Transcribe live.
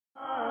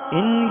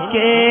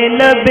इनके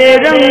लबे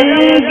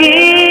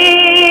रंगी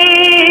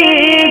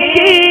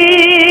की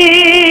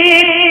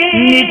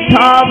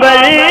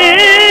निठावर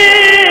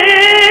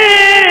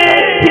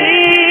थी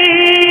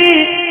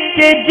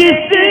कि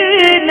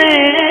जिसने।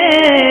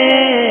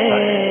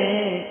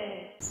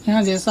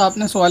 यहाँ जैसा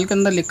आपने सवाल के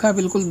अंदर लिखा है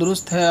बिल्कुल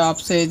दुरुस्त है।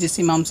 आपसे जिस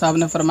इमाम साहब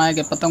ने फरमाया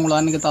कि पतंग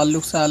उड़ाने के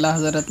ताल्लुक से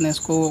आलाहज़रत ने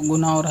इसको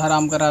गुनाह और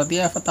हराम करार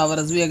दिया है, फतावा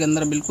रज़विया के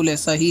अंदर बिल्कुल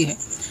ऐसा ही है।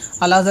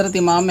 आलाहज़रत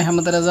इमाम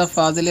अहमद रज़ा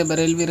फ़ाज़िल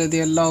बरेलवी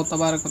रज़ियल्लाहु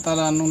तबारक व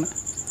तआला अन्हु ने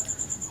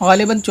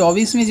ग़ालिबन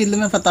 24वीं जिल्द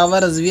में फतावा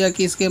रज़विया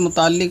की इसके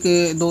मुताल्लिक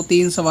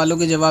 2-3 सवालों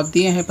के जवाब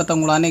दिए हैं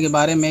पतंग उड़ाने के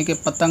बारे में कि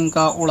पतंग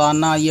का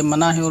उड़ाना ये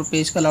मना है और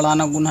पेश का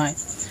लड़ाना गुनाह है,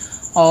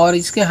 और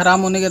इसके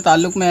हराम होने के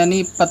ताल्लुक में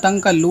यानी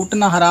पतंग का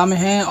लूटना हराम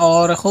है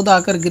और ख़ुद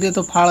आकर गिरे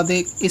तो फाड़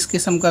दे, इस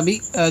किस्म का भी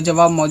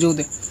जवाब मौजूद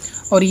है।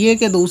 और ये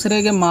कि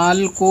दूसरे के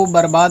माल को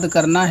बर्बाद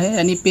करना है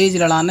यानी पेज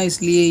लड़ाना,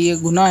 इसलिए ये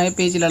गुनाह है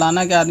पेज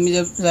लड़ाना। कि आदमी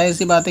जब जाहिर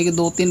सी बात है कि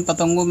 2-3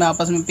 पतंगों में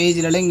आपस में पेज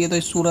लड़ेंगे तो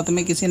इस सूरत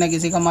में किसी न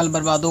किसी का माल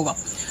बर्बाद होगा।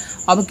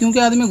 अब क्योंकि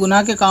आदमी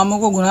गुनाह के कामों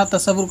को गुनाह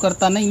तस्वुर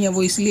करता नहीं है,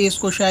 वो इसलिए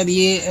इसको शायद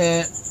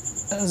ये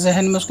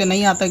जहन में उसके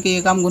नहीं आता कि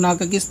ये काम गुनाह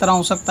का किस तरह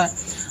हो सकता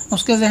है।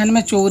 उसके जहन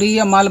में चोरी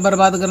या माल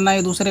बर्बाद करना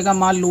या दूसरे का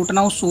माल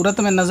लूटना उस सूरत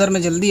में नज़र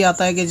में जल्दी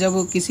आता है कि जब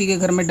किसी के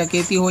घर में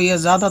डकैती हो या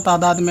ज़्यादा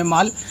तादाद में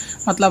माल,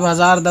 मतलब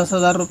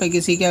 1000-10,000 रुपये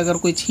किसी के अगर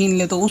कोई छीन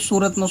ले तो उस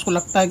सूरत में उसको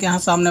लगता है कि हाँ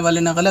सामने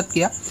वाले ने गलत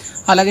किया।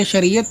 हालांकि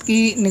शरीयत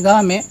की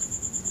निगाह में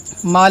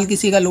माल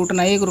किसी का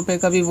लूटना 1 रुपये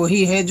का भी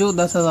वही है जो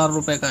 10,000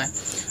 रुपये का है।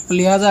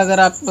 लिहाजा अगर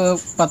आप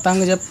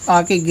पतंग जब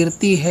आके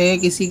गिरती है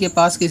किसी के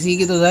पास किसी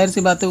की, तो जाहिर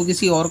सी बात है वो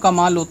किसी और का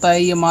माल होता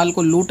है। ये माल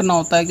को लूटना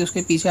होता है कि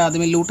उसके पीछे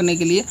आदमी लूटने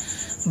के लिए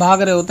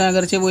भाग रहे होते हैं,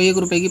 अगरचे वो 1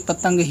 रुपये की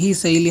पतंग ही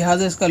सही।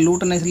 लिहाजा इसका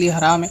लूटना इसलिए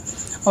हराम है।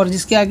 और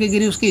जिसके आगे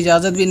गिरी उसकी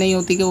इजाज़त भी नहीं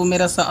होती कि वो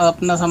मेरा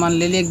अपना सामान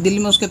ले ले। एक दिल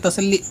में उसके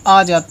तसल्ली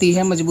आ जाती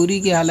है मजबूरी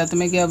की हालत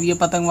में कि अब ये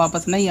पतंग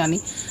वापस नहीं आनी,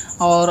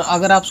 और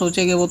अगर आप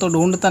सोचेंगे वो तो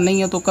ढूंढता नहीं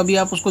है तो कभी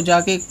आप उसको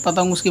जाके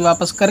पतंग उसकी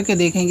वापस करके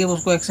देखेंगे वो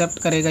उसको एक्सेप्ट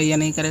करेगा या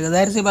नहीं करेगा।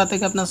 जाहिर सी बात है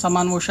कि अपना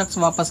सामान वो शख्स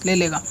वापस ले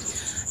लेगा।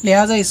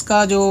 लिहाजा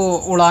इसका जो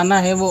उड़ाना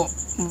है वो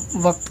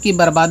वक्त की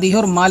बर्बादी है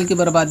और माल की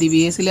बर्बादी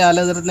भी है। इसलिए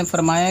आलाहज़रत ने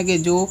फरमाया कि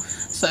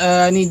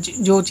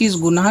जो चीज़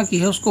गुनाह की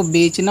है उसको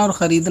बेचना और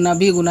ख़रीदना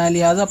भी गुनाह है।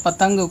 लिहाजा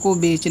पतंग को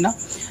बेचना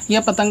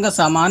या पतंग का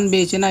सामान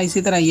बेचना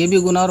इसी तरह ये भी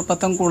गुनाह, और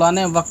पतंग को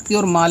उड़ाना वक्त की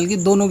और माल की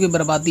दोनों की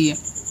बर्बादी है।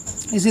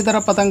 इसी तरह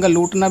पतंग का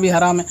लूटना भी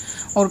हराम है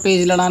और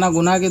पेच लड़ाना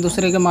गुनाह के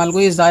दूसरे के माल को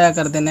ये ज़ाया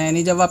कर देना है।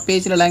 यानी जब आप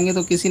पेच लड़ाएंगे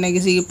तो किसी न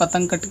किसी की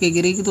पतंग कट के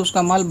गिरेगी तो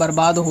उसका माल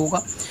बर्बाद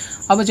होगा।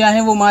 अब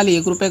चाहे वो माल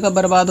 1 रुपये का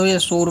बर्बाद हो या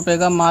 100 रुपये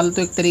का, माल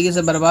तो एक तरीके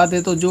से बर्बाद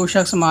है। तो जो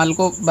शख्स माल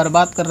को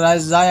बर्बाद कर रहा है,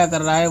 ज़ाया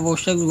कर रहा है, वो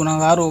शख्स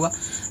गुनहगार होगा।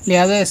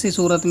 लिहाजा ऐसी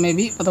सूरत में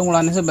भी पतंग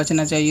उड़ाने से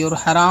बचना चाहिए। और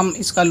हराम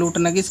इसका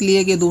लूटना किस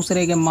लिए कि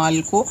दूसरे के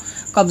माल को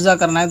कब्ज़ा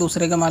करना है,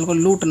 दूसरे के माल को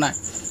लूटना है।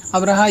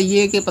 अब रहा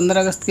ये कि 15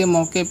 अगस्त के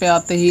मौके पे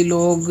आते ही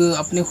लोग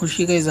अपनी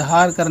खुशी का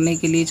इजहार करने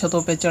के लिए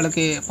छतों पे चढ़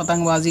के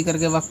पतंगबाजी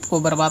करके वक्त को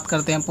बर्बाद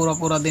करते हैं,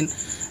 पूरा दिन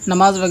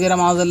नमाज वगैरह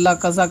माज़अल्लाह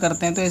कज़ा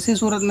करते हैं। तो ऐसी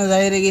सूरत में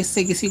ज़ाहिर है कि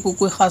इससे किसी को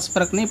कोई ख़ास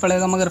फ़र्क नहीं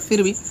पड़ेगा, मगर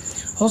फिर भी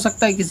हो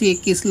सकता है किसी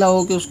एक की इस्लाह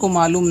हो कि उसको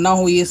मालूम ना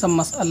हो ये सब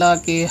मसला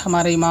कि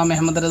हमारे इमाम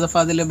अहमद रज़ा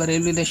फ़ाज़िल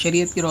बरेलवी ने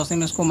शरीयत की रोशनी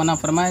में इसको मना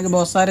फरमाया। कि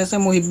बहुत सारे ऐसे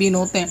मुहिब्बीन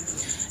होते हैं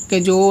कि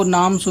जो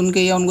नाम सुन के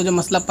या उनको जो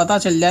मसला पता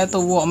चल जाए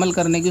तो वो अमल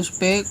करने की उस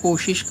पर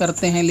कोशिश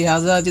करते हैं।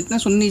 लिहाजा जितने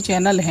सुन्नी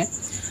चैनल हैं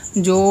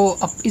जो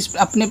इस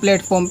अपने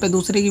प्लेटफॉर्म पे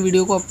दूसरे की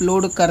वीडियो को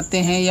अपलोड करते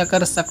हैं या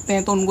कर सकते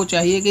हैं, तो उनको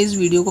चाहिए कि इस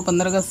वीडियो को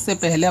 15 अगस्त से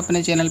पहले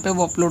अपने चैनल पे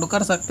वो अपलोड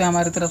कर सकते हैं।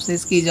 हमारी तरफ से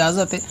इसकी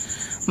इजाज़त है,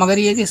 मगर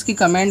ये कि इसकी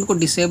कमेंट को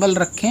डिसेबल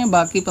रखें।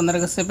 बाकी 15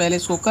 अगस्त से पहले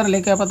इसको कर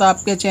लें। क्या पता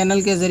आपके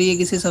चैनल के ज़रिए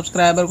किसी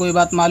सब्सक्राइबर को ये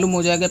बात मालूम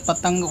हो जाए कि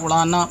पतंग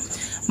उड़ाना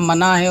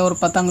मना है और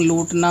पतंग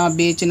लूटना,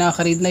 बेचना,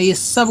 ख़रीदना ये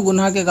सब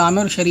गुनाह के काम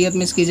है और शरीयत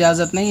में इसकी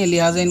इजाज़त नहीं है।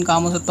 लिहाजा इन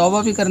कामों से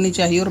तौबा भी करनी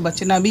चाहिए और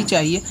बचना भी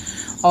चाहिए।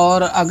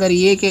 और अगर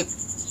ये कि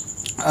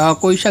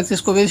कोई शख्स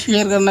इसको भी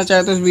शेयर करना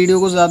चाहे तो इस वीडियो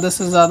को ज़्यादा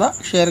से ज़्यादा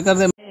शेयर कर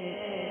दे।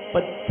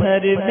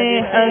 पत्थर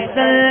में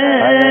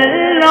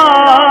हसन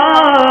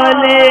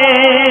लाले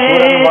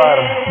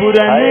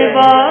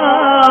पुरनवार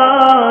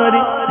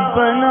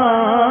बना